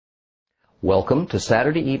Welcome to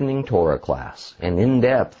Saturday Evening Torah Class, an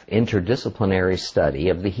in-depth interdisciplinary study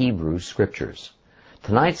of the Hebrew Scriptures.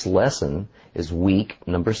 Tonight's lesson is week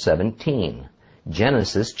number 17,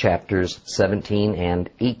 Genesis chapters 17 and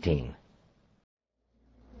 18.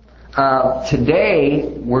 Today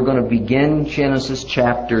we're going to begin Genesis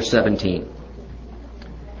chapter 17.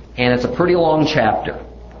 And it's a pretty long chapter.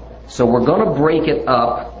 So we're going to break it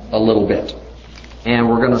up a little bit. And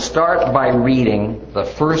we're going to start by reading the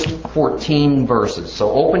first 14 verses.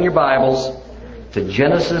 So open your Bibles to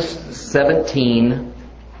Genesis 17.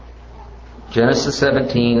 Genesis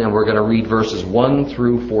 17, and we're going to read verses 1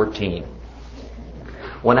 through 14.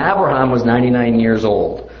 When Abraham was 99 years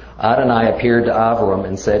old, Adonai appeared to Avram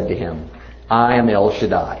and said to him, I am El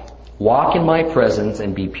Shaddai. Walk in my presence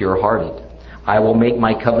and be pure-hearted. I will make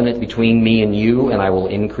my covenant between me and you, and I will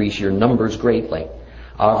increase your numbers greatly.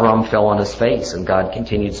 Avram fell on his face, and God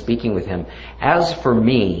continued speaking with him. As for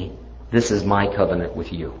me, this is my covenant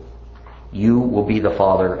with you. You will be the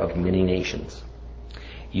father of many nations.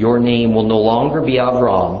 Your name will no longer be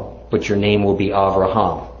Avram, but your name will be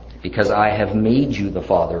Avraham, because I have made you the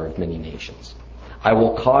father of many nations. I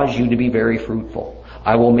will cause you to be very fruitful.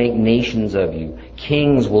 I will make nations of you.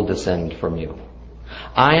 Kings will descend from you.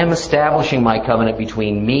 I am establishing my covenant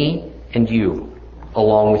between me and you,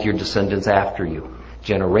 along with your descendants after you.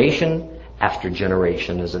 Generation after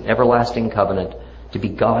generation is an everlasting covenant to be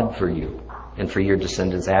God for you and for your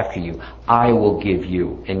descendants after you. I will give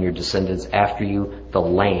you and your descendants after you the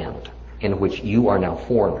land in which you are now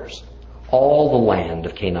foreigners, all the land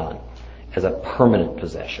of Canaan, as a permanent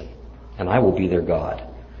possession, and I will be their God.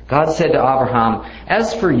 God said to Abraham,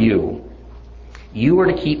 as for you, you are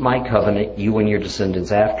to keep my covenant, you and your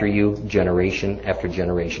descendants after you, generation after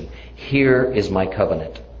generation. Here is my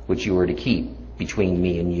covenant, which you are to keep between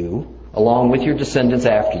me and you, along with your descendants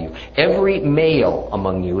after you. Every male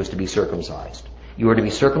among you is to be circumcised. You are to be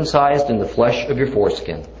circumcised in the flesh of your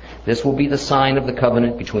foreskin. This will be the sign of the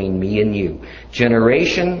covenant between me and you.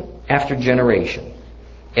 Generation after generation,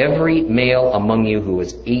 every male among you who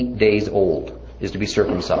is 8 days old is to be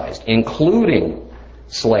circumcised, including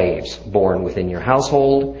slaves born within your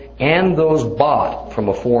household and those bought from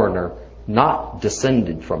a foreigner not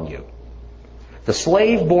descended from you. The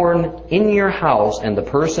slave born in your house and the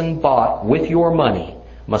person bought with your money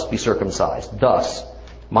must be circumcised. Thus,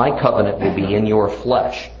 my covenant will be in your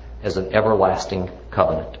flesh as an everlasting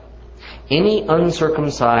covenant. Any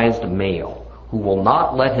uncircumcised male who will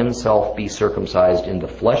not let himself be circumcised in the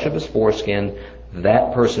flesh of his foreskin,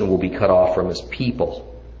 that person will be cut off from his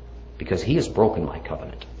people, because he has broken my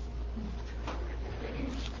covenant.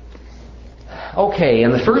 Okay, in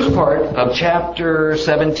the first part of chapter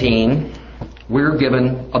 17, we're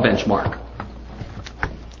given a benchmark.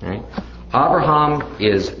 Right? Abraham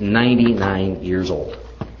is 99 years old.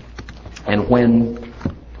 And when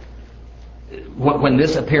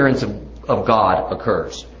this appearance of God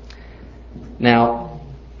occurs. Now,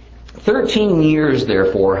 13 years,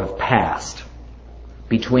 therefore, have passed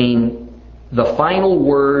between the final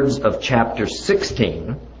words of chapter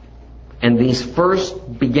 16 and these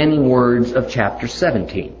first beginning words of chapter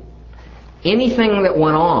 17. Anything that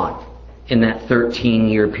went on in that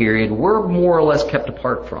 13-year period we're more or less kept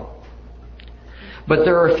apart from. But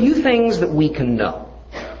there are a few things that we can know.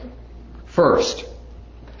 First,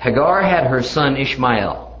 Hagar had her son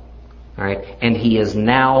Ishmael, all right, and he is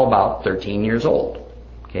now about 13 years old.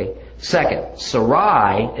 Okay. Second,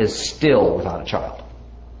 Sarai is still without a child.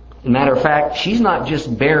 As a matter of fact, she's not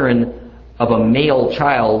just barren of a male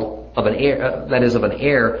child of an heir, that is of an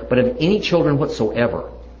heir, but of any children whatsoever.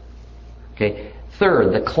 Okay.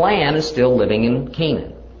 Third, the clan is still living in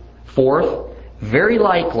Canaan. Fourth, very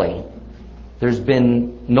likely there's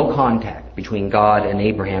been no contact between God and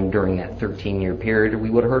Abraham during that 13-year period, or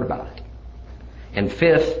we would have heard about it. And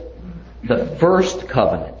fifth, the first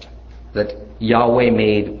covenant that Yahweh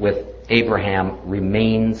made with Abraham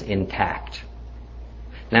remains intact.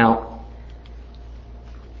 Now,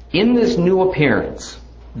 in this new appearance,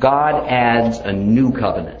 God adds a new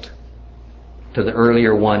covenant to the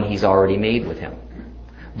earlier one he's already made with him,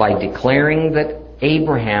 by declaring that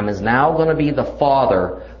Abraham is now going to be the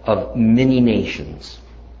father of many nations.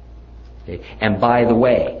 Okay? And by the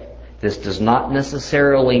way, this does not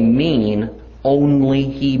necessarily mean only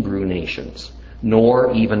Hebrew nations,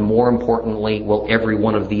 nor, even more importantly, will every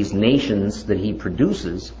one of these nations that he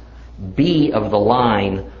produces be of the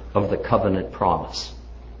line of the covenant promise.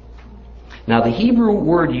 Now, the Hebrew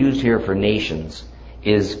word used here for nations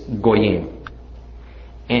is goyim.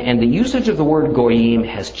 And the usage of the word goyim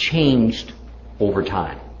has changed over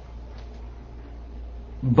time.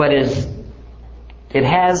 But it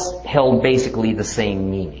has held basically the same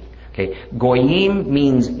meaning. Okay, Goyim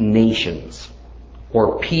means nations,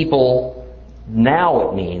 or people. Now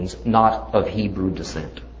it means not of Hebrew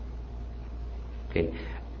descent. Okay.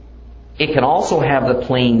 It can also have the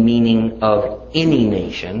plain meaning of any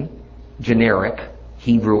nation, generic,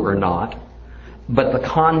 Hebrew or not, but the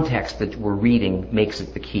context that we're reading makes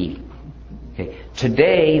it the key. Okay.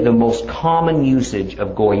 Today, the most common usage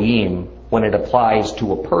of Goyim when it applies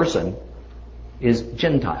to a person is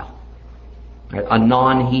Gentile, right? A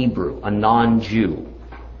non-Hebrew, a non-Jew.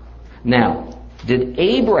 Now, did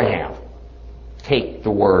Abraham take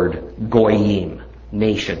the word Goyim,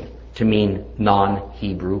 nation, to mean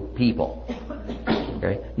non-Hebrew people?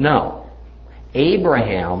 Okay? No.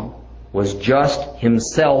 Abraham was just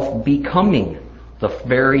himself becoming the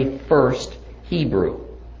very first Hebrew.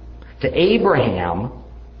 To Abraham,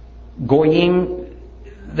 Goyim,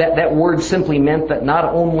 that word simply meant that not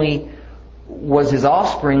only was his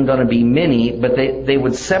offspring going to be many, but they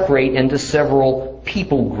would separate into several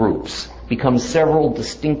people groups, become several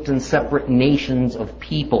distinct and separate nations of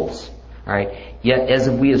peoples. All right. Yet, as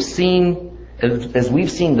we've seen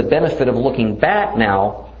the benefit of looking back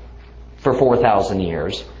now for 4,000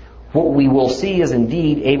 years, what we will see is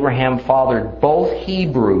indeed Abraham fathered both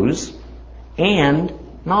Hebrews and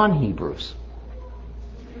non-Hebrews.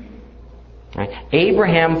 Right.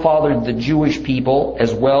 Abraham fathered the Jewish people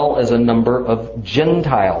as well as a number of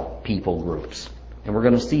Gentile people groups, and we're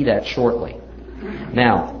going to see that shortly.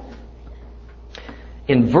 Now,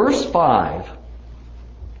 in verse 5,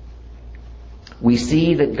 we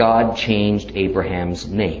see that God changed Abraham's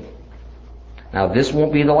name. Now, this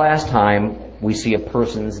won't be the last time we see a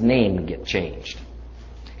person's name get changed.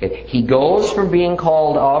 Okay. He goes from being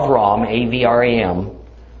called Avram, A-V-R-A-M,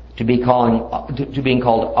 to being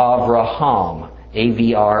called Avraham,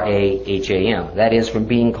 A-V-R-A-H-A-M. That is, from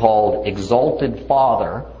being called exalted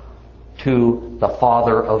father to the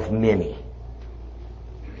father of many.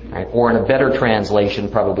 Right? Or in a better translation,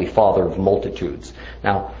 probably father of multitudes.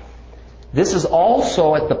 Now, this is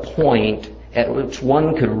also at the point at which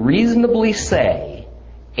one could reasonably say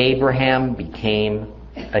Abraham became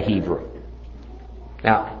a Hebrew.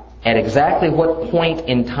 Now, at exactly what point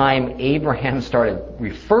in time Abraham started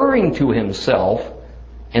referring to himself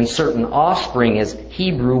and certain offspring as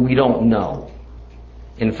Hebrew, we don't know.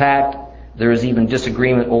 In fact, there is even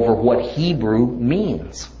disagreement over what Hebrew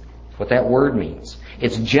means, what that word means.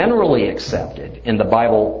 It's generally accepted in the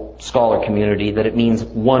Bible scholar community that it means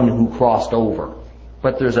one who crossed over,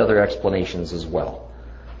 but there's other explanations as well.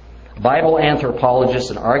 Bible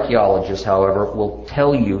anthropologists and archaeologists, however, will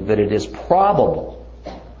tell you that it is probable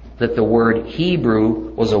that the word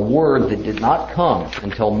Hebrew was a word that did not come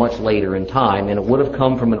until much later in time, and it would have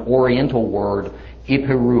come from an Oriental word,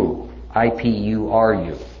 Ipiru,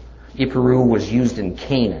 I-P-U-R-U. Ipiru was used in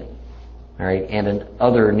Canaan, all right, and in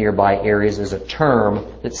other nearby areas as a term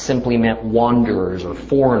that simply meant wanderers or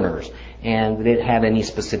foreigners, and that it had any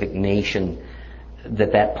specific nation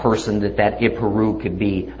that person, that Ipiru could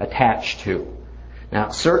be attached to. Now,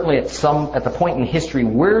 certainly at the point in history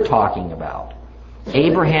we're talking about,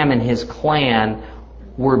 Abraham and his clan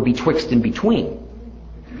were betwixt and between.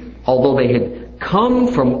 Although they had come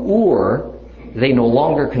from Ur, they no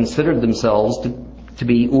longer considered themselves to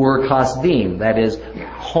be Ur Kasdim. That is,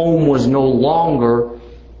 home was no longer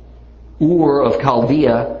Ur of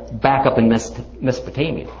Chaldea back up in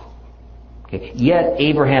Mesopotamia. Okay. Yet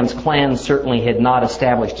Abraham's clan certainly had not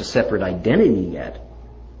established a separate identity yet.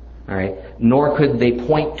 All right. Nor could they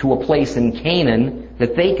point to a place in Canaan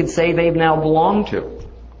that they could say they've now belonged to.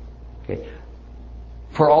 Okay.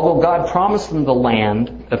 For although God promised them the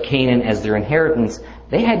land of Canaan as their inheritance,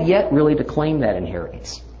 they had yet really to claim that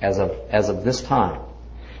inheritance as of this time.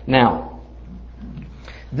 Now,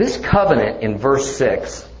 this covenant in verse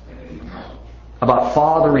 6 about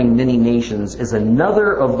fathering many nations is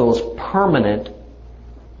another of those permanent,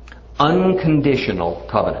 unconditional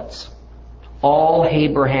covenants. All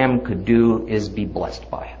Abraham could do is be blessed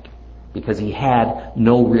by it, because he had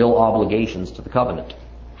no real obligations to the covenant.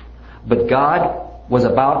 But God was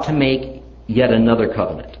about to make yet another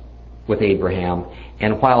covenant with Abraham,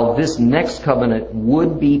 and while this next covenant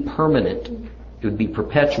would be permanent, it would be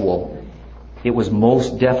perpetual, it was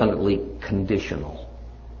most definitely conditional.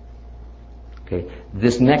 Okay.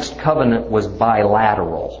 This next covenant was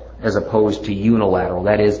bilateral as opposed to unilateral.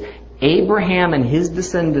 That is, Abraham and his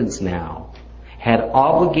descendants now had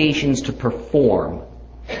obligations to perform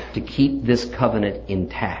to keep this covenant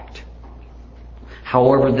intact.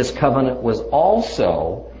 However, this covenant was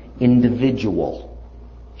also individual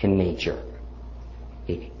in nature.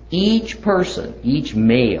 Each person, each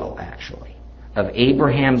male actually, of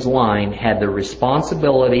Abraham's line had the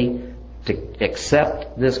responsibility to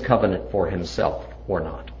accept this covenant for himself or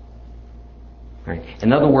not. Right?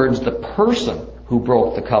 In other words, the person who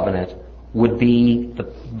broke the covenant would be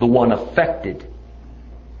the one affected.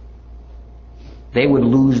 They would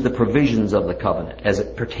lose the provisions of the covenant as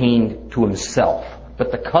it pertained to himself.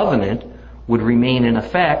 But the covenant would remain in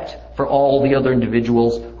effect for all the other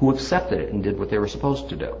individuals who accepted it and did what they were supposed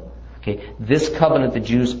to do. Okay, this covenant the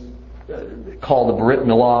Jews call the Brit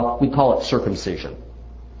Milah, we call it circumcision.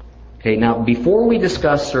 Okay, now before we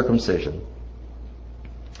discuss circumcision,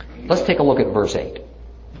 let's take a look at verse 8.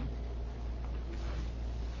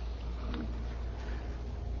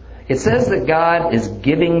 It says that God is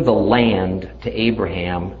giving the land to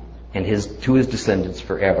Abraham and to his descendants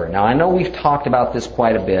forever. Now I know we've talked about this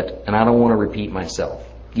quite a bit, and I don't want to repeat myself.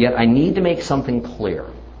 Yet I need to make something clear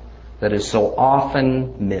that is so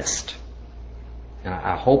often missed. And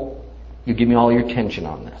I hope you give me all your attention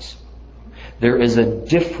on this. There is a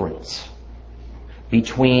difference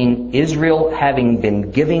between Israel having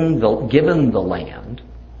been given the land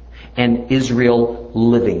and Israel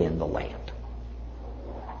living in the land.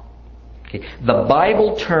 Okay. The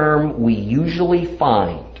Bible term we usually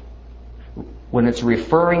find when it's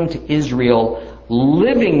referring to Israel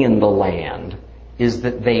living in the land is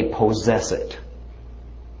that they possess it.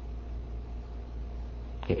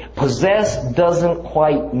 Okay. Possess doesn't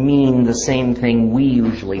quite mean the same thing we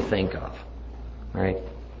usually think of. Right?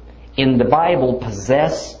 In the Bible,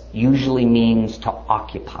 possess usually means to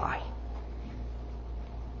occupy.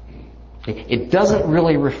 Okay. It doesn't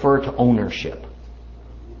really refer to ownership.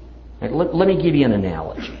 Right? Let me give you an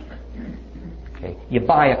analogy. Okay. You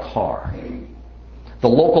buy a car. The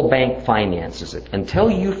local bank finances it. Until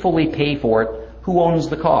you fully pay for it, who owns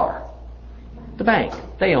the car? The bank.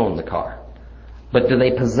 They own the car. But do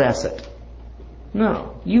they possess it?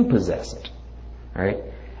 No. You possess it. All right?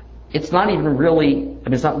 It's not even really,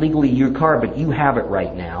 it's not legally your car, but you have it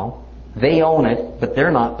right now. They own it, but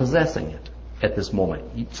they're not possessing it at this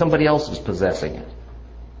moment. Somebody else is possessing it.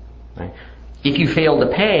 Right? If you fail to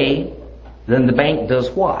pay, then the bank does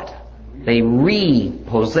what? They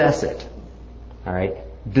repossess it. All right?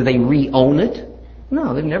 Do they re-own it?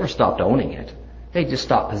 No, they've never stopped owning it. They just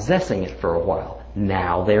stopped possessing it for a while.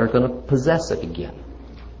 Now they're going to possess it again.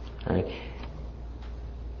 All right?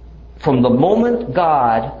 From the moment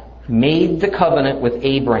God made the covenant with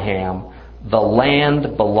Abraham, the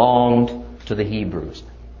land belonged to the Hebrews.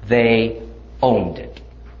 They owned it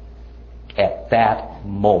at that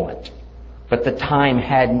moment. But the time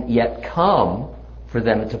hadn't yet come for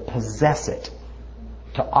them to possess it,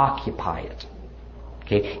 to occupy it.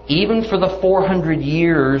 Okay? Even for the 400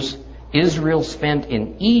 years Israel spent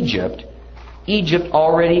in Egypt, Egypt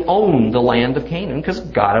already owned the land of Canaan because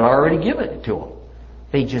God had already given it to them.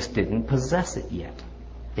 They just didn't possess it yet.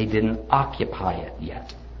 They didn't occupy it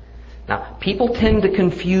yet. Now, people tend to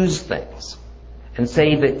confuse things and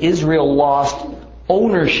say that Israel lost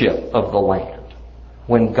ownership of the land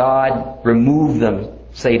when God removed them,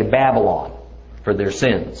 say, to Babylon for their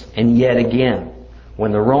sins. And yet again,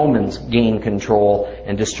 when the Romans gained control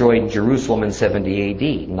and destroyed Jerusalem in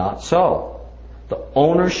 70 AD. Not so. The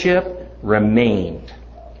ownership remained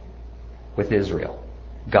with Israel.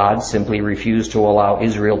 God simply refused to allow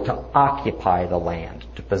Israel to occupy the land,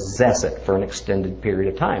 to possess it for an extended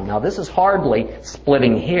period of time. Now, this is hardly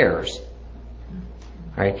splitting hairs.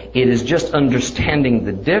 Right? It is just understanding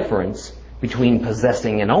the difference between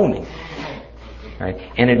possessing and owning. Right?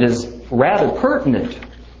 And it is rather pertinent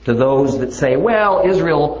to those that say, well,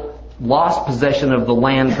 Israel lost possession of the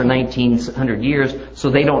land for 1900 years, so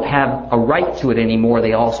they don't have a right to it anymore.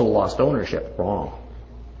 They also lost ownership. Wrong.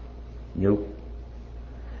 Nope.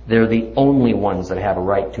 They're the only ones that have a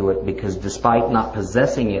right to it because despite not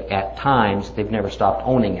possessing it at times, they've never stopped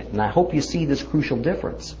owning it. And I hope you see this crucial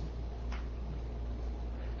difference.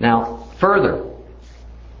 Now, further,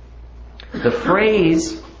 the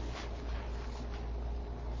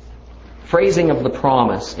phrasing of the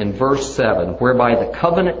promise in verse 7, whereby the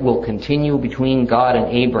covenant will continue between God and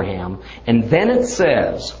Abraham, and then it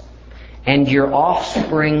says, and your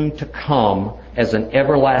offspring to come as an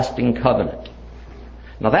everlasting covenant.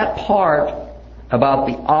 Now that part about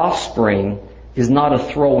the offspring is not a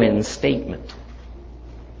throw-in statement.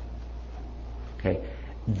 Okay?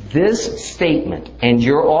 This statement, and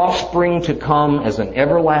your offspring to come as an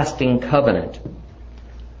everlasting covenant,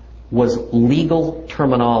 was legal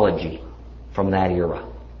terminology from that era.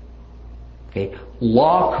 Okay?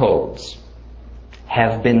 Law codes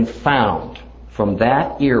have been found from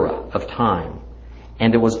that era of time,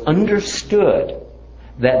 and it was understood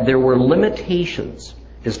that there were limitations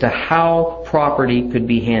as to how property could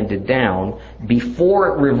be handed down before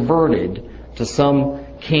it reverted to some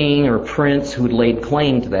king or prince who'd laid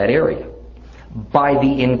claim to that area. By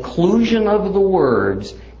the inclusion of the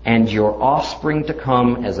words, "and your offspring to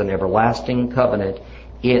come as an everlasting covenant,"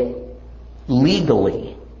 it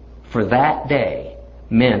legally, for that day,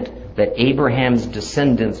 meant that Abraham's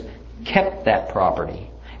descendants kept that property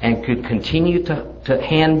and could continue to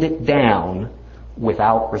hand it down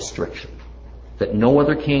without restriction. That no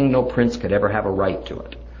other king, no prince could ever have a right to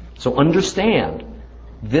it. So understand,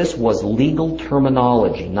 this was legal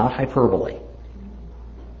terminology, not hyperbole.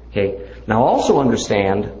 Okay? Now also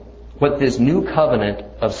understand what this new covenant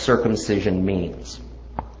of circumcision means.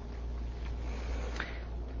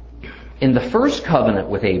 In the first covenant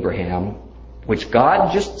with Abraham, which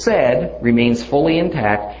God just said remains fully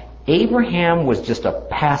intact, Abraham was just a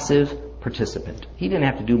passive participant. He didn't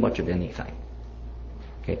have to do much of anything.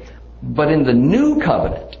 Okay? But in the new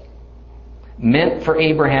covenant, meant for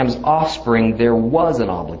Abraham's offspring, there was an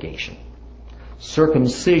obligation.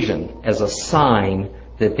 Circumcision as a sign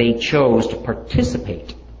that they chose to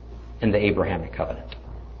participate in the Abrahamic covenant,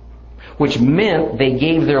 which meant they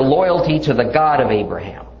gave their loyalty to the God of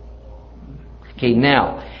Abraham. Okay,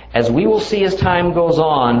 now, as we will see as time goes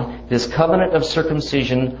on, this covenant of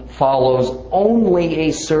circumcision follows only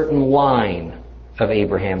a certain line of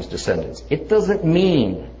Abraham's descendants. It doesn't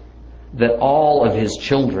mean that all of his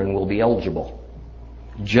children will be eligible.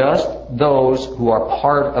 Just those who are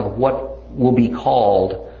part of what will be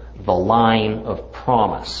called the line of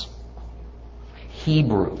promise.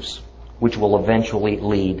 Hebrews, which will eventually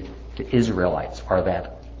lead to Israelites, are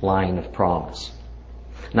that line of promise.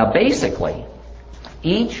 Now basically,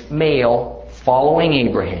 each male following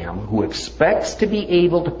Abraham who expects to be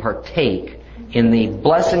able to partake in the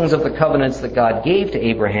blessings of the covenants that God gave to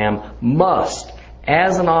Abraham must,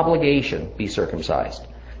 as an obligation, be circumcised.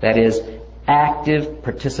 That is, active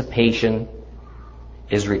participation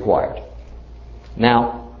is required.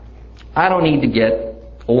 Now, I don't need to get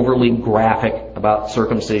overly graphic about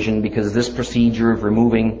circumcision because this procedure of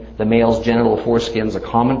removing the male's genital foreskin is a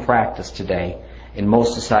common practice today in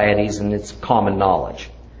most societies, and it's common knowledge.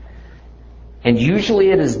 And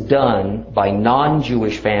usually it is done by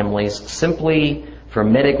non-Jewish families simply for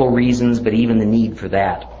medical reasons, but even the need for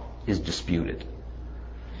that is disputed.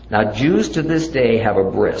 Now, Jews to this day have a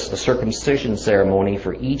bris, a circumcision ceremony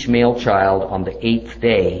for each male child on the 8th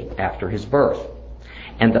day after his birth.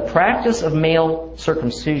 And the practice of male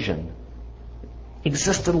circumcision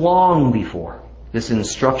existed long before this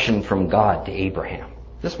instruction from God to Abraham.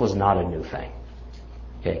 This was not a new thing.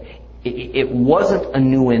 Okay. It wasn't a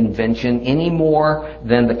new invention any more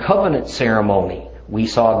than the covenant ceremony we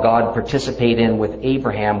saw God participate in with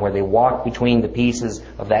Abraham, where they walked between the pieces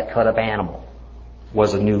of that cut up animal,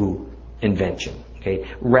 was a new invention. Okay.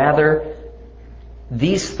 Rather,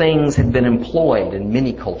 these things had been employed in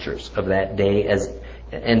many cultures of that day,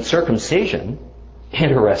 and circumcision,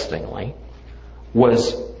 interestingly,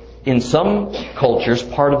 was in some cultures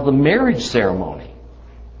part of the marriage ceremony.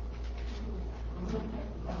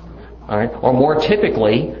 All right? Or more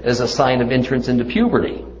typically, as a sign of entrance into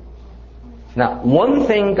puberty. Now, one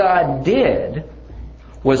thing God did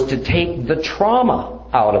was to take the trauma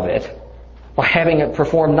out of it by having it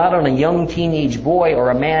performed not on a young teenage boy or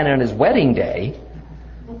a man on his wedding day,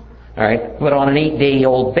 all right, but on an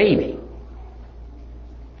 8-day-old baby.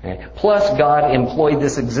 Okay? Plus, God employed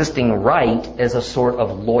this existing rite as a sort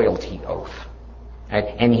of loyalty oath.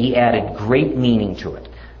 Right? And He added great meaning to it.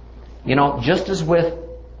 You know, just as with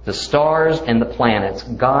the stars and the planets,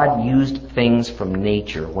 God used things from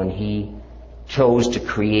nature when He chose to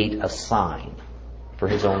create a sign for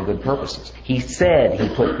His own good purposes. He said He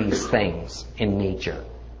put these things in nature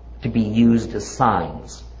to be used as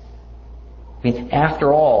signs. I mean,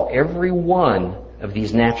 after all, every one of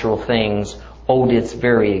these natural things owed its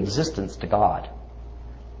very existence to God.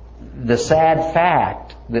 The sad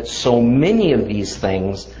fact that so many of these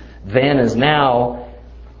things then as now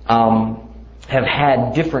have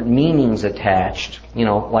had different meanings attached, you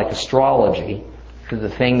know, like astrology, to the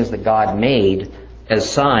things that God made as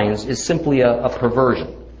signs is simply a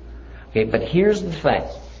perversion. Okay, but here's the thing.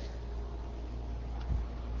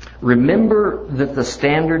 Remember that the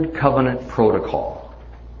standard covenant protocol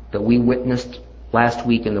that we witnessed last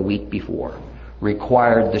week and the week before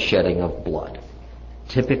required the shedding of blood.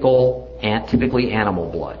 Typically animal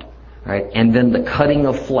blood. Right? And then the cutting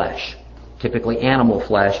of flesh, typically animal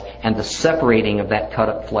flesh, and the separating of that cut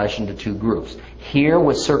up flesh into two groups. Here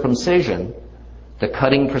with circumcision, the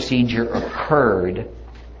cutting procedure occurred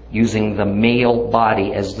using the male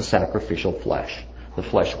body as the sacrificial flesh. The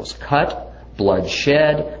flesh was cut, blood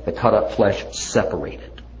shed, the cut up flesh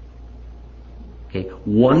separated. Okay,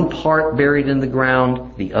 one part buried in the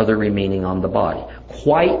ground, the other remaining on the body.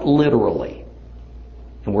 Quite literally,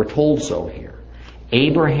 and we're told so here,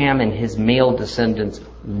 Abraham and his male descendants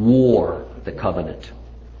wore the covenant,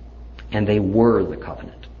 and they were the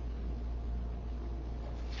covenant.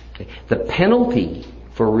 Okay. The penalty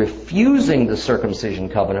for refusing the circumcision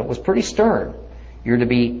covenant was pretty stern. You're to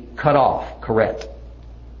be cut off, karet,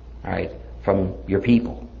 all right, from your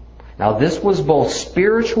people. Now this was both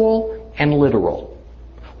spiritual and literal.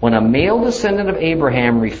 When a male descendant of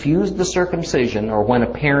Abraham refused the circumcision, or when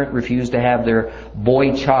a parent refused to have their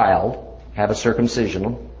boy child have a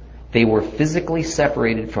circumcision, they were physically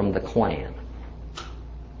separated from the clan,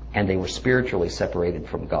 and they were spiritually separated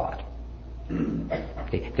from God.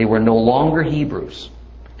 Okay. They were no longer Hebrews,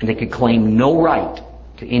 and they could claim no right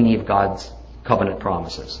to any of God's covenant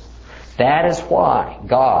promises. That is why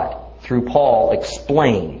God, through Paul,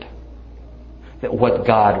 explained that what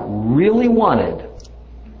God really wanted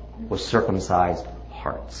was circumcised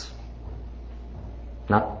hearts,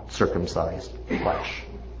 not circumcised flesh.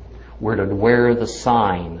 We're to wear the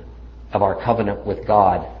sign of our covenant with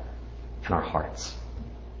God in our hearts.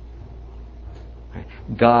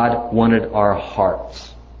 God wanted our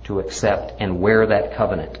hearts to accept and wear that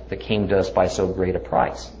covenant that came to us by so great a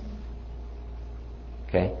price.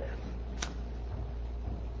 Okay?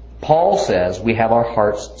 Paul says we have our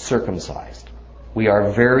hearts circumcised. We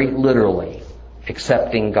are very literally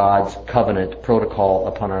accepting God's covenant protocol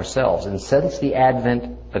upon ourselves. And since the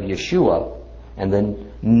advent of Yeshua and the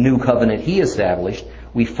new covenant he established,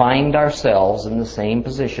 we find ourselves in the same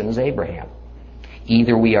position as Abraham.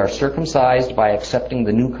 Either we are circumcised by accepting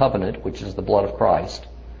the new covenant, which is the blood of Christ,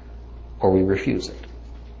 or we refuse it.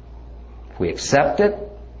 If we accept it,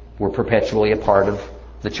 we're perpetually a part of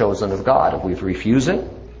the chosen of God. If we refuse it,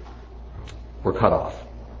 we're cut off.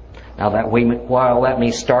 Now, while that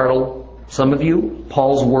may startle some of you,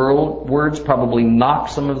 Paul's words probably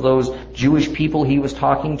knocked some of those Jewish people he was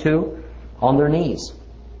talking to on their knees,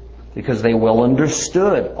 because they well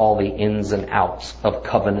understood all the ins and outs of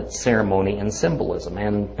covenant ceremony and symbolism,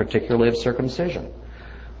 and particularly of circumcision.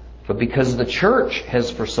 But because the church has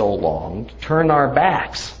for so long turned our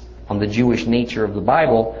backs on the Jewish nature of the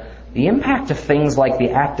Bible, the impact of things like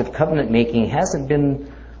the act of covenant making hasn't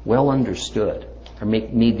been well understood, or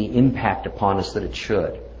made the impact upon us that it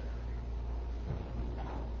should.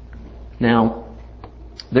 Now,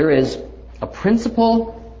 there is a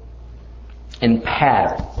principle and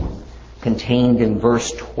pattern contained in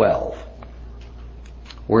verse 12,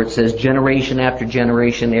 where it says, "Generation after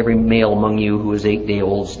generation, every male among you who is 8 days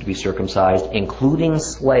old is to be circumcised, including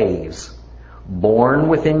slaves born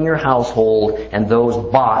within your household and those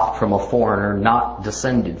bought from a foreigner not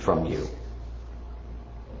descended from you."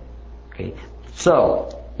 Okay. So,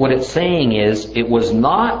 what it's saying is, it was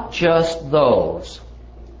not just those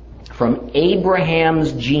from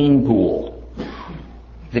Abraham's gene pool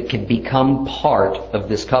that could become part of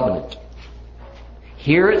this covenant.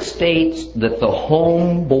 Here it states that the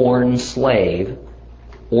home-born slave,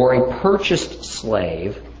 or a purchased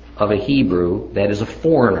slave of a Hebrew, that is a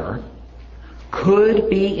foreigner, could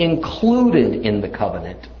be included in the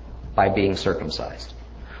covenant by being circumcised.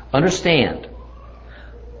 Understand,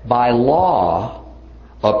 by law,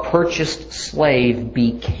 a purchased slave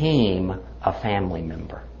became a family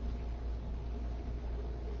member.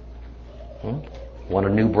 Want a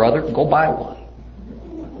new brother? Go buy one.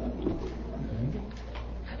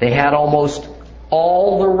 They had almost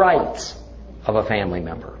all the rights of a family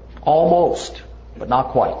member. Almost, but not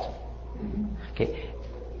quite. Okay.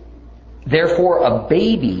 Therefore, a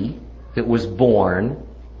baby that was born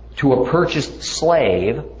to a purchased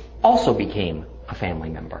slave also became a family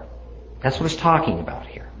member. That's what it's talking about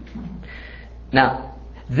here. Now,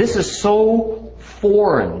 this is so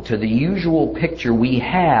foreign to the usual picture we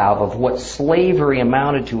have of what slavery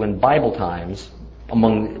amounted to in Bible times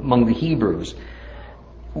among the Hebrews.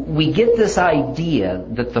 We get this idea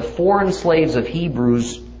that the foreign slaves of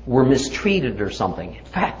Hebrews were mistreated or something. In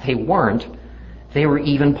fact, they weren't. They were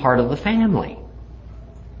even part of the family.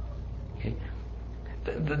 Okay.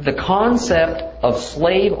 The concept of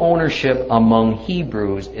slave ownership among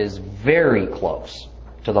Hebrews is very close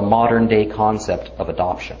to the modern day concept of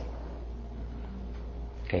adoption.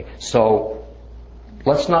 Okay, so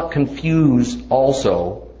let's not confuse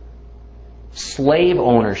also slave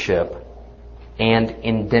ownership and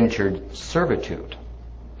indentured servitude,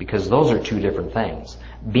 because those are two different things.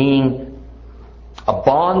 Being a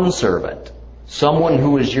bondservant, someone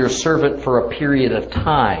who is your servant for a period of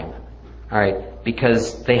time, all right,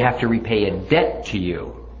 because they have to repay a debt to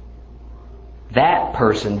you, that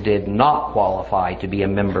person did not qualify to be a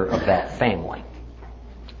member of that family.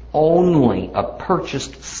 Only a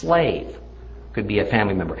purchased slave could be a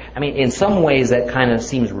family member. I mean, in some ways that kind of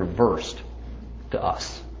seems reversed to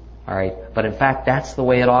us. All right? But in fact, that's the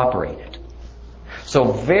way it operated.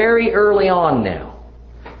 So very early on now,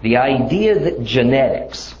 the idea that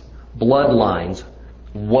genetics, bloodlines,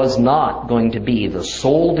 was not going to be the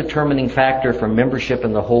sole determining factor for membership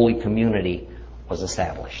in the holy community was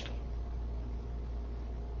established.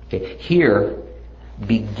 Okay, here,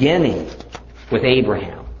 beginning with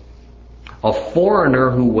Abraham, a foreigner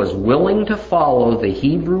who was willing to follow the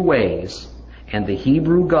Hebrew ways and the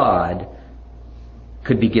Hebrew God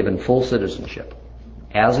could be given full citizenship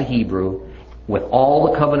as a Hebrew with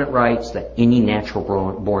all the covenant rights that any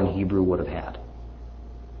natural-born Hebrew would have had.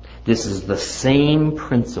 This is the same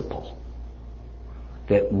principle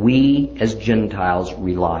that we as Gentiles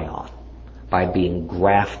rely on by being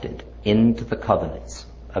grafted into the covenants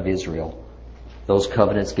of Israel. Those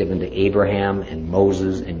covenants given to Abraham and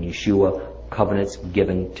Moses and Yeshua, covenants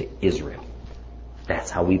given to Israel.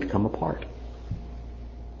 That's how we become a part.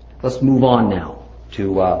 Let's move on now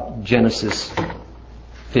to Genesis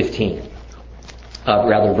 15.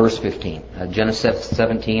 Verse 15. Genesis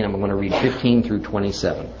 17, I'm going to read 15 through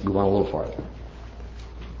 27. Move on a little farther.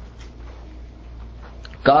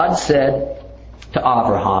 God said to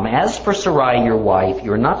Abraham, "As for Sarai, your wife,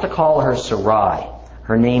 you are not to call her Sarai.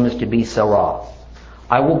 Her name is to be Sarah.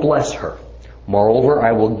 I will bless her. Moreover,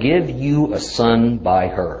 I will give you a son by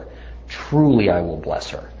her. Truly I will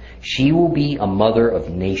bless her. She will be a mother of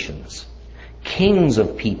nations. Kings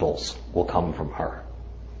of peoples will come from her."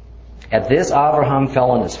 At this, Abraham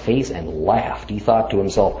fell on his face and laughed. He thought to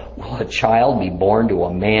himself, "Will a child be born to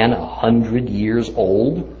a man 100 years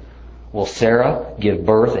old? Will Sarah give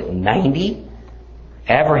birth at 90?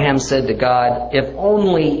 Abraham said to God, "If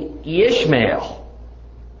only Ishmael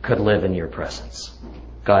could live in your presence."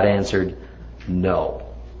 God answered, "No.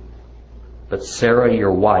 But Sarah,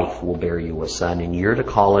 your wife, will bear you a son, and you're to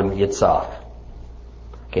call him Yitzhak.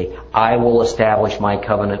 Okay, I will establish my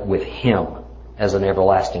covenant with him as an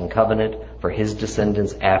everlasting covenant for his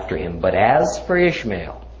descendants after him. But as for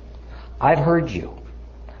Ishmael, I've heard you.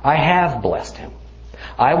 I have blessed him.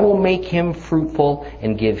 I will make him fruitful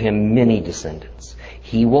and give him many descendants.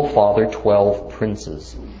 He will father 12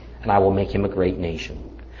 princes, and I will make him a great nation.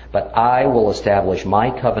 But I will establish my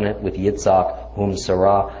covenant with Yitzhak, whom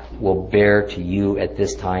Sarah will bear to you at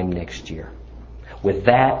this time next year." With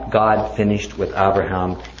that, God finished with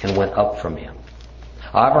Abraham and went up from him.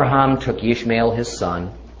 Abraham took Ishmael his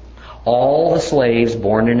son, all the slaves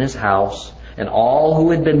born in his house, and all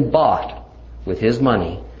who had been bought with his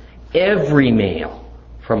money, every male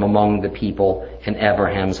from among the people in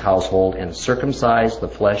Abraham's household, and circumcised the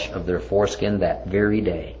flesh of their foreskin that very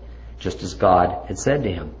day, just as God had said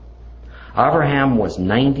to him. Abraham was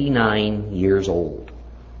 99 years old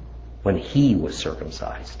when he was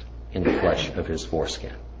circumcised in the flesh of his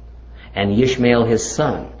foreskin. And Ishmael his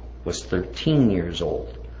son was 13 years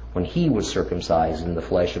old when he was circumcised in the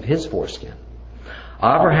flesh of his foreskin.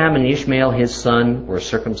 Abraham and Ishmael his son were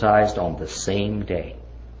circumcised on the same day.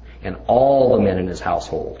 And all the men in his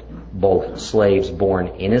household, both slaves born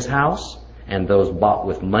in his house and those bought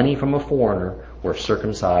with money from a foreigner, were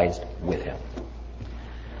circumcised with him.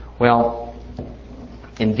 Well,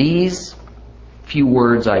 in these few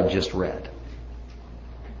words I've just read,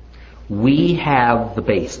 we have the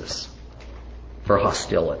basis for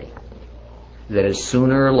hostility that is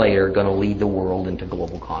sooner or later going to lead the world into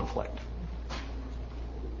global conflict.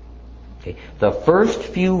 Okay. The first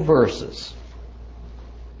few verses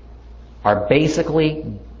are basically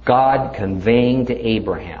God conveying to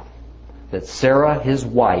Abraham that Sarah, his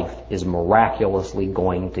wife, is miraculously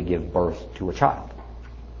going to give birth to a child.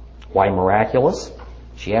 Why miraculous?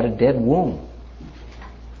 She had a dead womb.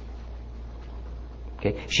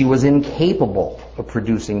 Okay. She was incapable of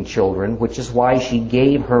producing children, which is why she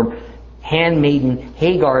gave her handmaiden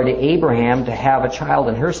Hagar to Abraham to have a child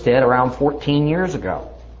in her stead around 14 years ago.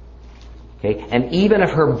 Okay. And even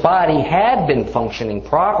if her body had been functioning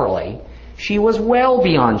properly, she was well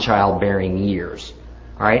beyond childbearing years.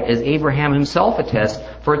 All right, as Abraham himself attests,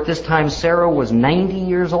 for at this time Sarah was 90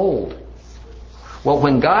 years old. Well,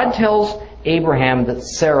 when God tells Abraham that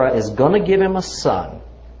Sarah is going to give him a son,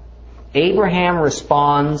 Abraham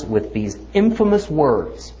responds with these infamous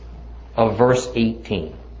words of verse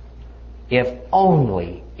 18. "If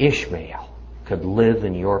only Ishmael could live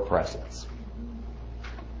in your presence."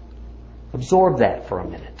 Absorb that for a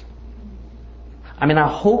minute. I mean, I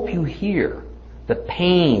hope you hear the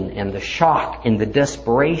pain and the shock and the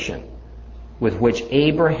desperation with which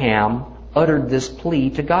Abraham uttered this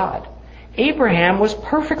plea to God. Abraham was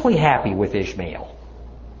perfectly happy with Ishmael.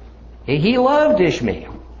 He loved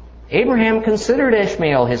Ishmael. Abraham considered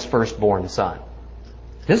Ishmael his firstborn son.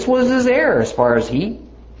 This was his heir as far as he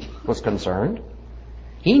was concerned.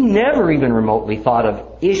 He never even remotely thought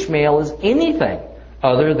of Ishmael as anything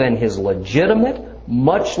other than his legitimate,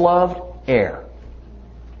 much-loved heir.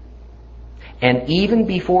 And even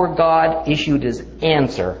before God issued his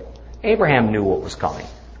answer, Abraham knew what was coming.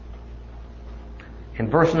 In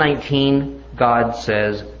verse 19, God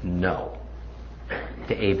says no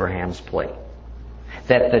to Abraham's plea.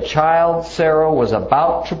 That the child Sarah was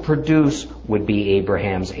about to produce would be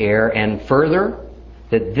Abraham's heir, and further,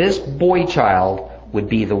 that this boy child would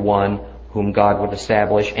be the one whom God would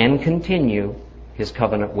establish and continue his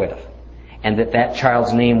covenant with. And that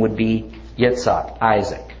child's name would be Yitzhak,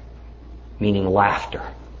 Isaac, meaning laughter,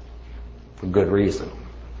 for good reason.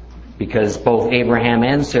 Because both Abraham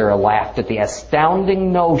and Sarah laughed at the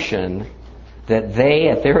astounding notion that they,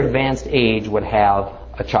 at their advanced age, would have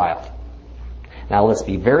a child. Now let's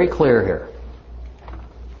be very clear here.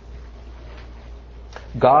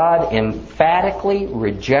 God emphatically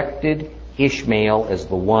rejected Ishmael as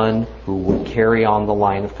the one who would carry on the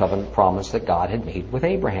line of covenant promise that God had made with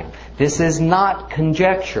Abraham. This is not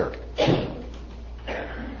conjecture.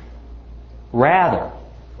 Rather,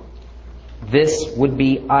 this would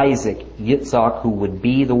be Isaac, Yitzhak, who would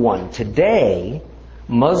be the one. Today,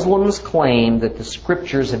 Muslims claim that the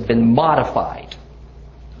scriptures have been modified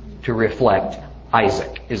to reflect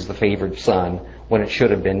Isaac is the favored son when it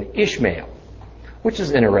should have been Ishmael. Which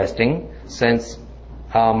is interesting, since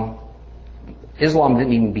Islam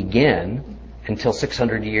didn't even begin until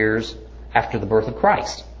 600 years after the birth of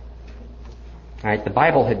Christ. All right, the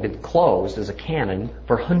Bible had been closed as a canon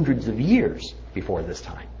for hundreds of years before this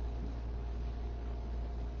time.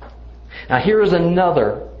 Now here is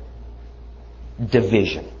another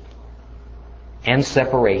division and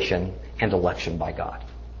separation and election by God.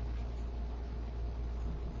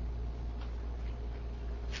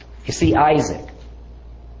 You see, Isaac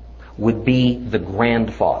would be the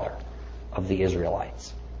grandfather of the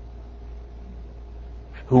Israelites,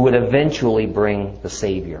 who would eventually bring the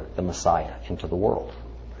Savior, the Messiah, into the world.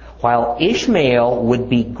 While Ishmael would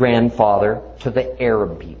be grandfather to the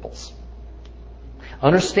Arab peoples.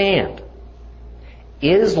 Understand,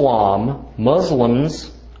 Islam, Muslims,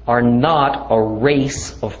 are not a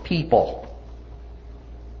race of people.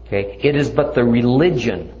 Okay? It is but the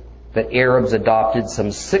religion that Arabs adopted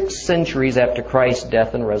some 6 centuries after Christ's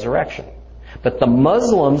death and resurrection. But the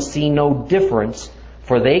Muslims see no difference,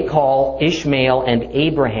 for they call Ishmael and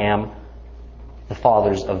Abraham the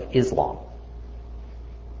fathers of Islam.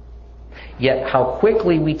 Yet how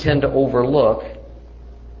quickly we tend to overlook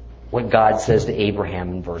what God says to Abraham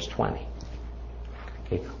in verse 20.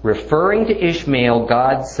 Okay. Referring to Ishmael,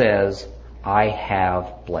 God says, I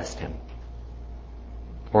have blessed him.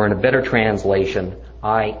 Or in a better translation,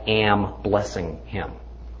 I am blessing him.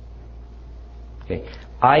 Okay.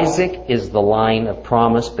 Isaac is the line of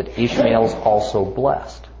promise, but Ishmael's also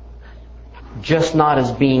blessed. Just not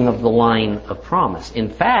as being of the line of promise. In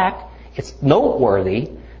fact, it's noteworthy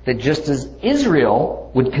that just as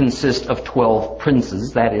Israel would consist of 12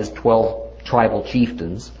 princes, that is 12 tribal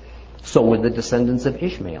chieftains, so would the descendants of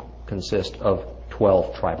Ishmael consist of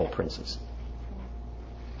 12 tribal princes.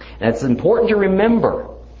 And it's important to remember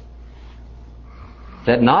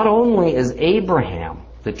that not only is Abraham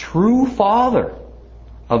the true father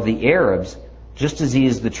of the Arabs, just as he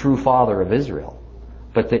is the true father of Israel,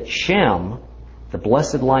 but that Shem, the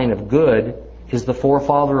blessed line of good, is the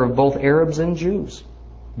forefather of both Arabs and Jews.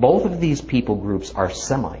 Both of these people groups are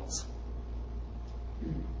Semites.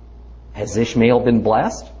 Has Ishmael been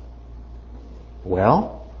blessed?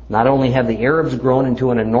 Well, not only have the Arabs grown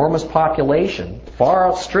into an enormous population, far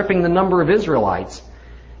outstripping the number of Israelites,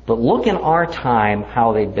 but look in our time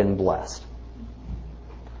how they've been blessed.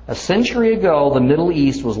 A century ago, the Middle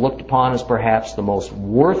East was looked upon as perhaps the most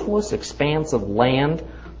worthless expanse of land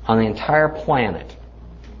on the entire planet.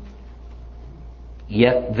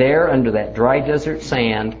 Yet there, under that dry desert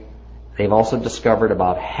sand, they've also discovered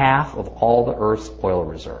about half of all the Earth's oil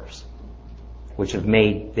reserves, which have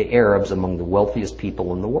made the Arabs among the wealthiest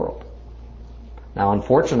people in the world. Now,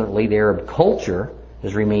 unfortunately, the Arab culture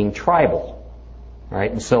has remained tribal,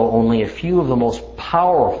 right? And so only a few of the most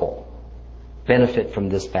powerful benefit from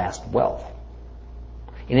this vast wealth.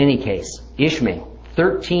 In any case, Ishmael,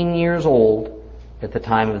 13 years old at the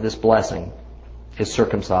time of this blessing, is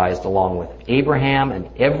circumcised along with Abraham and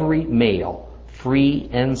every male, free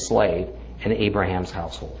and slave, in Abraham's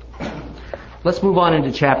household. Let's move on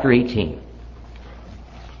into chapter 18.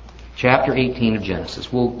 Chapter 18 of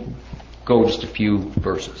Genesis. We'll go just a few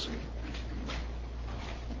verses.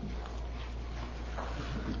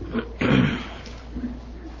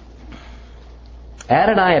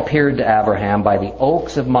 Adonai appeared to Abraham by the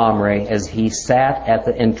oaks of Mamre as he sat at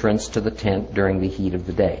the entrance to the tent during the heat of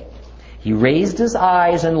the day. He raised his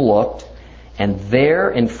eyes and looked, and there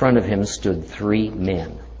in front of him stood 3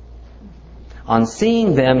 men. On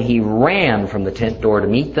seeing them, he ran from the tent door to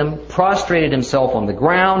meet them, prostrated himself on the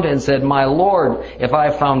ground, and said, "My Lord, if I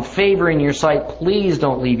have found favor in your sight, please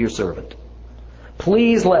don't leave your servant.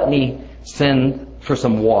 Please let me send for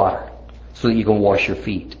some water so that you can wash your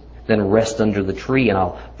feet. Then rest under the tree, and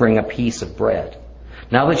I'll bring a piece of bread.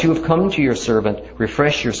 Now that you have come to your servant,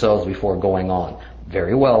 refresh yourselves before going on."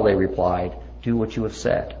 "Very well," they replied. "Do what you have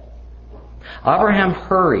said." Abraham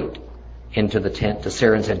hurried into the tent to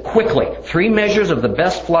Sarah and said, "Quickly, 3 measures of the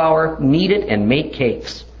best flour, knead it and make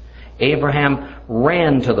cakes." Abraham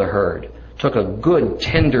ran to the herd, took a good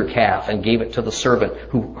tender calf and gave it to the servant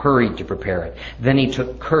who hurried to prepare it. Then he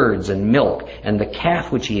took curds and milk and the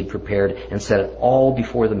calf which he had prepared and set it all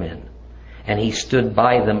before the men. And he stood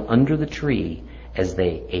by them under the tree as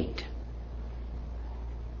they ate.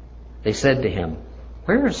 They said to him,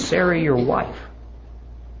 "Where is Sarah your wife?"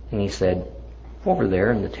 And he said, "Over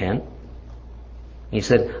there in the tent." He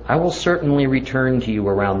said, "I will certainly return to you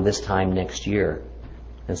around this time next year,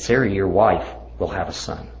 and Sarah your wife will have a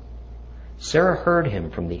son." Sarah heard him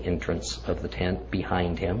from the entrance of the tent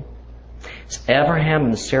behind him. Abraham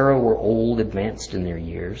and Sarah were old, advanced in their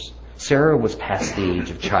years. Sarah was past the age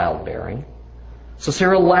of childbearing. So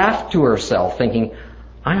Sarah laughed to herself, thinking,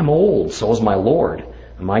 "I am old, so is my Lord.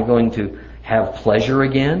 Am I going to have pleasure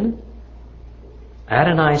again?"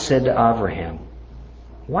 Adonai said to Abraham,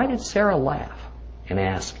 "Why did Sarah laugh and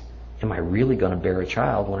ask, 'Am I really going to bear a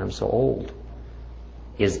child when I'm so old?'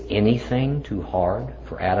 Is anything too hard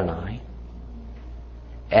for Adonai?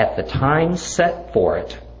 At the time set for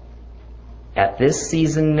it, at this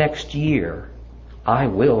season next year, I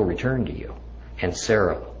will return to you, and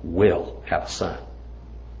Sarah will have a son."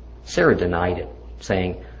 Sarah denied it,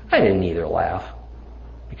 saying, "I didn't either laugh,"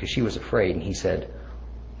 because she was afraid. And he said,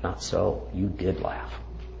 "Not so, you did laugh."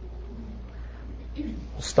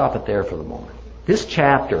 We'll stop it there for the moment. This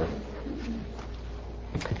chapter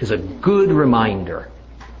is a good reminder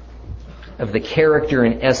of the character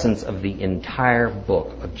and essence of the entire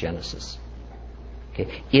book of Genesis. Okay?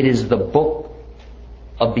 It is the book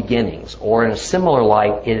of beginnings, or in a similar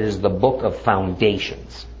light, it is the book of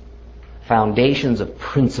foundations. Foundations of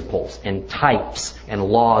principles and types and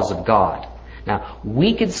laws of God. Now,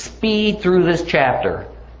 we could speed through this chapter,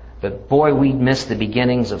 but boy, we'd miss the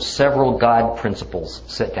beginnings of several God principles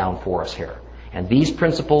set down for us here. And these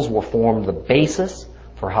principles will form the basis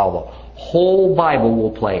for how the whole Bible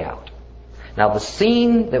will play out. Now, the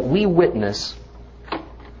scene that we witness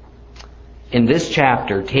in this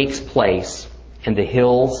chapter takes place in the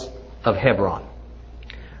hills of Hebron,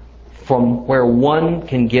 from where one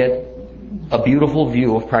can get a beautiful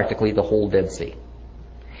view of practically the whole Dead Sea.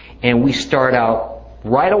 And we start out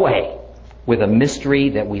right away with a mystery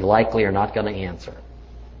that we likely are not going to answer.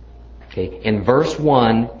 Okay. In verse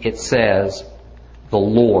 1, it says, "The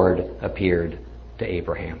Lord appeared to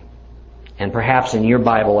Abraham." And perhaps in your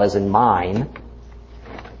Bible, as in mine,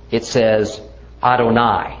 it says,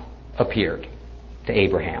 "Adonai appeared to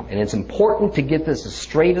Abraham." And it's important to get this as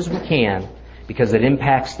straight as we can because it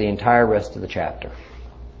impacts the entire rest of the chapter.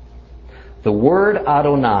 The word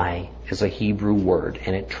Adonai is a Hebrew word,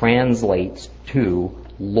 and it translates to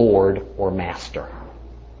Lord or Master.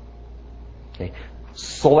 Okay.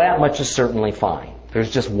 So that much is certainly fine. There's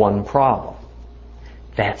just one problem.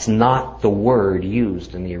 That's not the word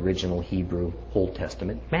used in the original Hebrew Old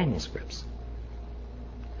Testament manuscripts.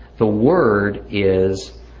 The word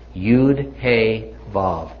is Yud He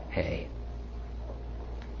Vav He,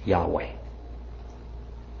 Yahweh.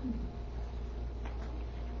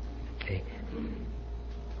 Okay.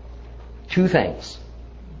 2 things.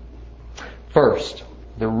 First,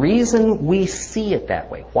 the reason we see it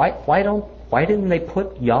that way. Why didn't they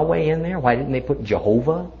put Yahweh in there? Why didn't they put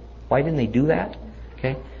Jehovah? Why didn't they do that?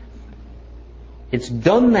 Okay. It's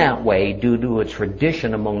done that way due to a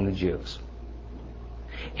tradition among the Jews.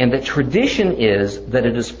 And the tradition is that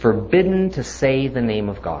it is forbidden to say the name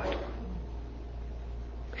of God.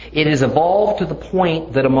 It has evolved to the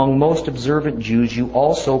point that among most observant Jews, you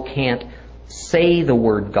also can't say the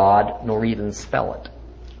word God, nor even spell it.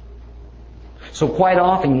 So quite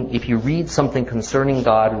often, if you read something concerning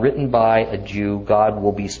God written by a Jew, God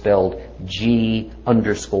will be spelled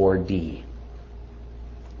G_D.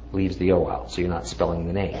 Leaves the O out, so you're not spelling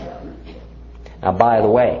the name. Now, by the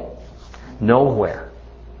way, nowhere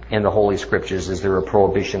in the Holy Scriptures is there a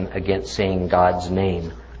prohibition against saying God's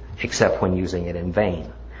name, except when using it in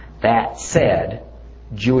vain. That said,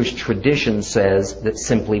 Jewish tradition says that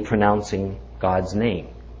simply pronouncing God's name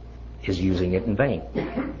is using it in vain.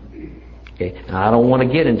 Okay? Now, I don't want to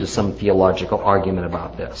get into some theological argument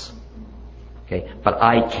about this. Okay? But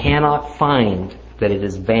I cannot find that it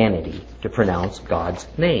is vanity to pronounce God's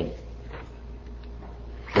name.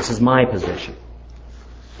 This is my position.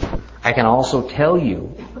 I can also tell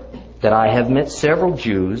you that I have met several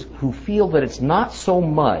Jews who feel that it's not so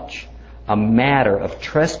much a matter of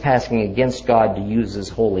trespassing against God to use His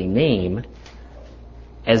holy name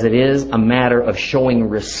as it is a matter of showing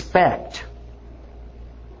respect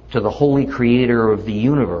to the holy Creator of the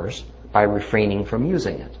universe by refraining from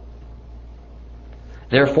using it.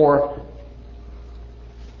 Therefore,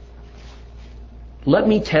 let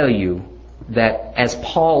me tell you that as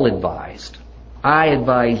Paul advised, I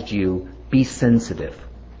advised you, be sensitive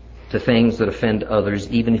to things that offend others,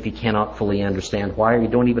 even if you cannot fully understand why or you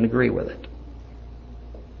don't even agree with it.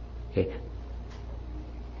 Okay.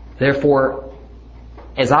 Therefore,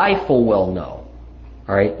 as I full well know,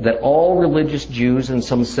 all right, that all religious Jews and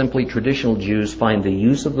some simply traditional Jews find the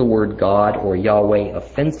use of the word God or Yahweh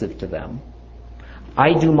offensive to them,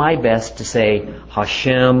 I do my best to say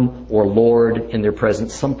Hashem or Lord in their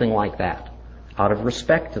presence, something like that, out of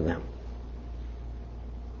respect to them.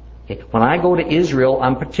 Okay. When I go to Israel,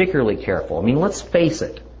 I'm particularly careful. I mean, let's face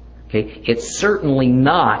it. Okay. It's certainly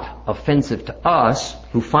not offensive to us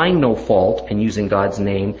who find no fault in using God's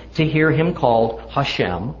name to hear Him called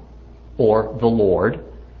Hashem or the Lord.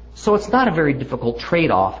 So it's not a very difficult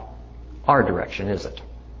trade-off our direction, is it?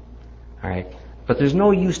 All right. But there's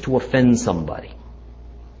no use to offend somebody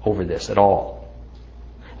over this at all.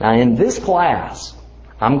 Now, in this class,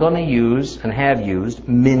 I'm going to use and have used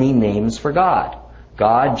many names for God.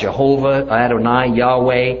 God, Jehovah, Adonai,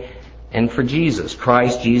 Yahweh, and for Jesus,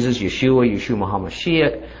 Christ, Jesus, Yeshua, Yeshua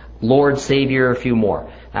HaMashiach, Lord, Savior, a few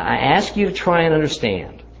more. Now, I ask you to try and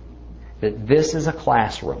understand that this is a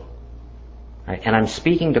classroom. Right? And I'm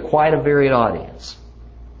speaking to quite a varied audience.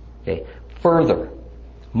 Okay. Further,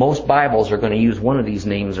 most Bibles are going to use one of these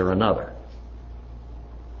names or another.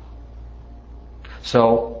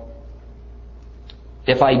 So,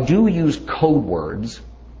 if I do use code words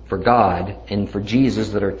for God and for Jesus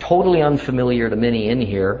that are totally unfamiliar to many in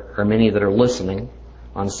here, or many that are listening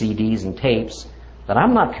on CDs and tapes, that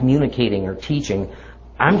I'm not communicating or teaching,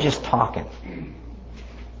 I'm just talking.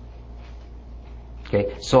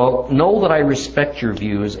 Okay, so know that I respect your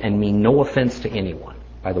views and mean no offense to anyone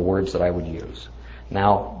by the words that I would use.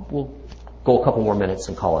 Now, we'll go a couple more minutes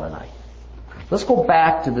and call it a night. Let's go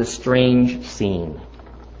back to this strange scene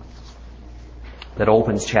that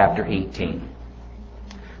opens chapter 18.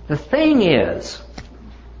 The thing is,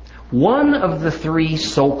 one of the three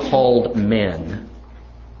so-called men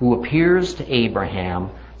who appears to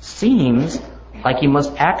Abraham seems like he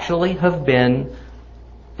must actually have been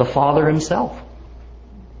the Father Himself,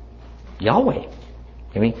 Yahweh.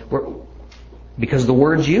 I mean, because the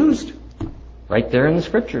word's used right there in the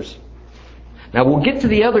Scriptures. Now, we'll get to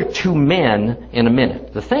the other two men in a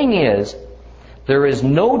minute. The thing is, there is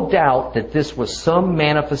no doubt that this was some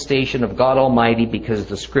manifestation of God Almighty because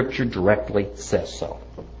the Scripture directly says so.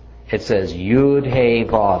 It says, Yud He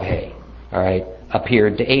Vav He, all right,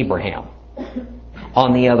 appeared to Abraham.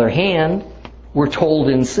 On the other hand, we're told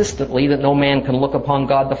insistently that no man can look upon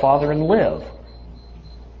God the Father and live.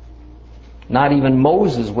 Not even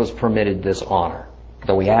Moses was permitted this honor,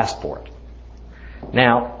 though he asked for it.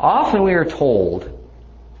 Now, often we are told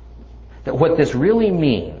that what this really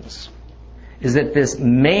means is that this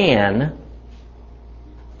man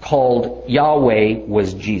called Yahweh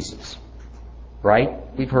was Jesus. Right?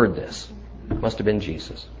 We've heard this. It must have been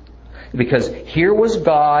Jesus. Because here was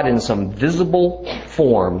God in some visible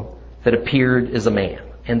form that appeared as a man.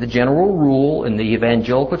 And the general rule in the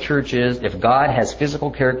evangelical church is if God has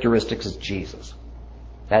physical characteristics, it's Jesus.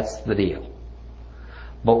 That's the deal.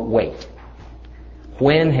 But wait.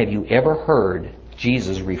 When have you ever heard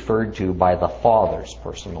Jesus referred to by the Father's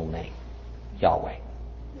personal name? Yahweh.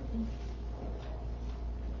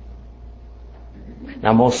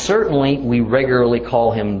 Now, most certainly, we regularly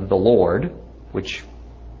call Him the Lord, which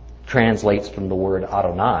translates from the word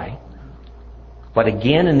Adonai. But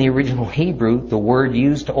again, in the original Hebrew, the word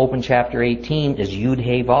used to open chapter 18 is Yud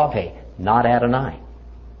He Vav He, not Adonai.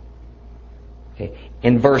 Okay.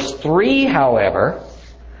 In verse 3, however,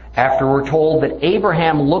 after we're told that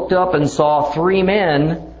Abraham looked up and saw three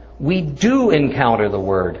men, we do encounter the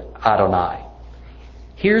word Adonai.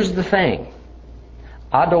 Here's the thing.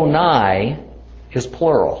 Adonai is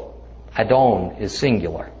plural. Adon is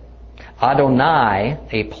singular. Adonai,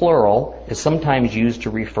 a plural, is sometimes used to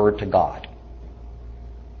refer to God.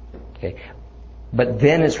 Okay. But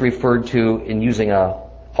then it's referred to in using a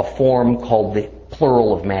form called the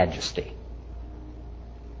plural of majesty.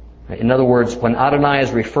 In other words, when Adonai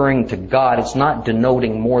is referring to God, it's not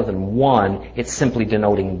denoting more than one, it's simply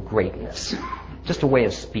denoting greatness. Just a way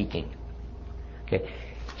of speaking. Okay.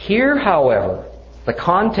 Here, however, the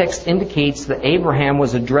context indicates that Abraham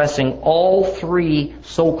was addressing all three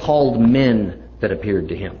so-called men that appeared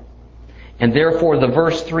to him. And therefore, the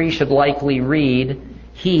verse 3 should likely read,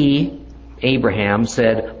 he, Abraham,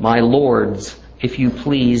 said, "My lords, if you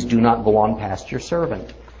please, do not go on past your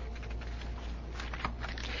servant."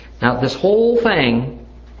 Now, this whole thing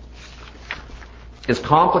is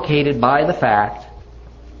complicated by the fact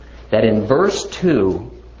that in verse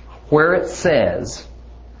 2, where it says,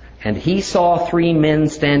 "And he saw three men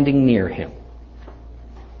standing near him,"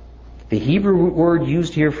 the Hebrew word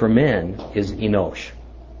used here for men is enosh,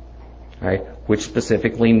 right, which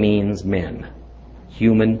specifically means men,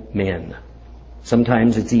 human men.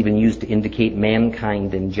 Sometimes it's even used to indicate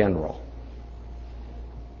mankind in general.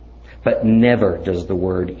 But never does the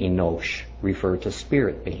word enosh refer to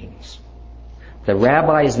spirit beings. The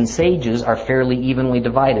rabbis and sages are fairly evenly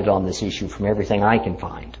divided on this issue from everything I can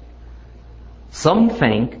find. Some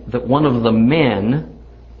think that one of the men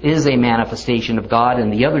is a manifestation of God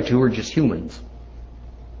and the other two are just humans.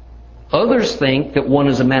 Others think that one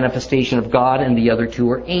is a manifestation of God and the other two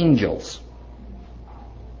are angels.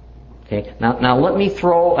 Okay, now let me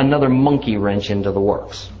throw another monkey wrench into the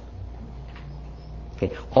works.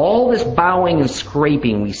 Okay, all this bowing and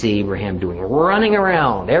scraping we see Abraham doing, running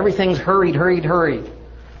around, everything's hurried.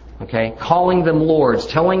 Okay, calling them lords,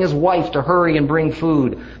 telling his wife to hurry and bring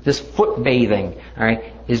food, this foot bathing, all right,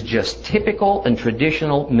 is just typical and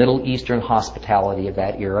traditional Middle Eastern hospitality of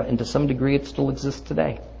that era, and to some degree it still exists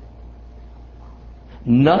today.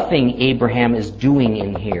 Nothing Abraham is doing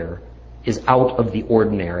in here is out of the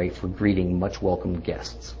ordinary for greeting much welcomed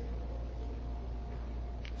guests.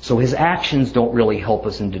 So his actions don't really help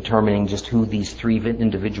us in determining just who these three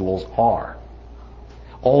individuals are.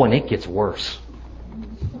 Oh, and it gets worse.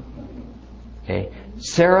 Okay.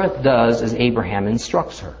 Sarah does as Abraham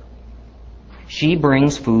instructs her. She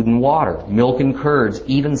brings food and water, milk and curds,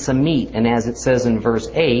 even some meat. And as it says in verse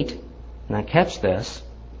 8, now catch this,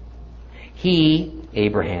 he,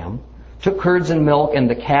 Abraham, took curds and milk and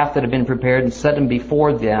the calf that had been prepared and set them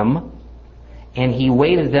before them, and he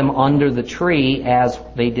waited them under the tree as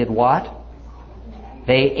they did what?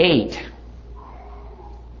 They ate.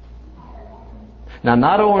 Now,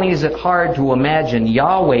 not only is it hard to imagine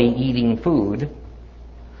Yahweh eating food,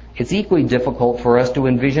 it's equally difficult for us to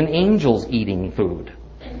envision angels eating food.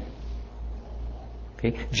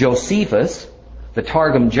 Okay? Josephus, the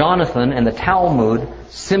Targum Jonathan, and the Talmud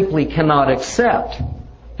simply cannot accept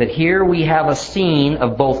that here we have a scene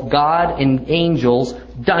of both God and angels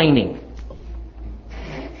dining,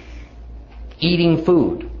 eating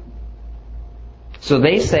food. So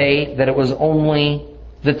they say that it was only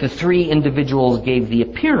that the three individuals gave the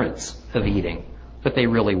appearance of eating, but they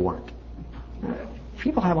really weren't.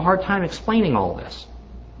 People have a hard time explaining all this.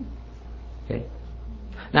 Okay?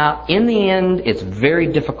 Now, in the end, it's very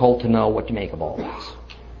difficult to know what to make of all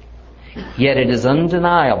this. Yet it is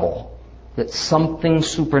undeniable that something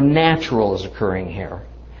supernatural is occurring here,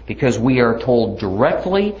 because we are told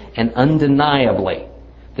directly and undeniably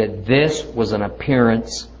that this was an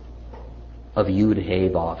appearance of Yud-He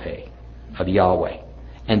Vav-He, of Yahweh.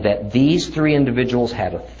 And that these three individuals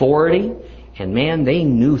had authority, and man, they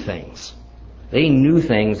knew things. They knew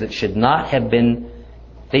things that they should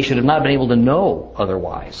have not been able to know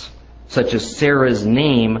otherwise, such as Sarah's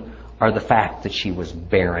name or the fact that she was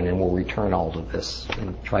barren. And we'll return all to this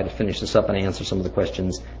and try to finish this up and answer some of the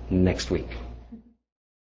questions next week.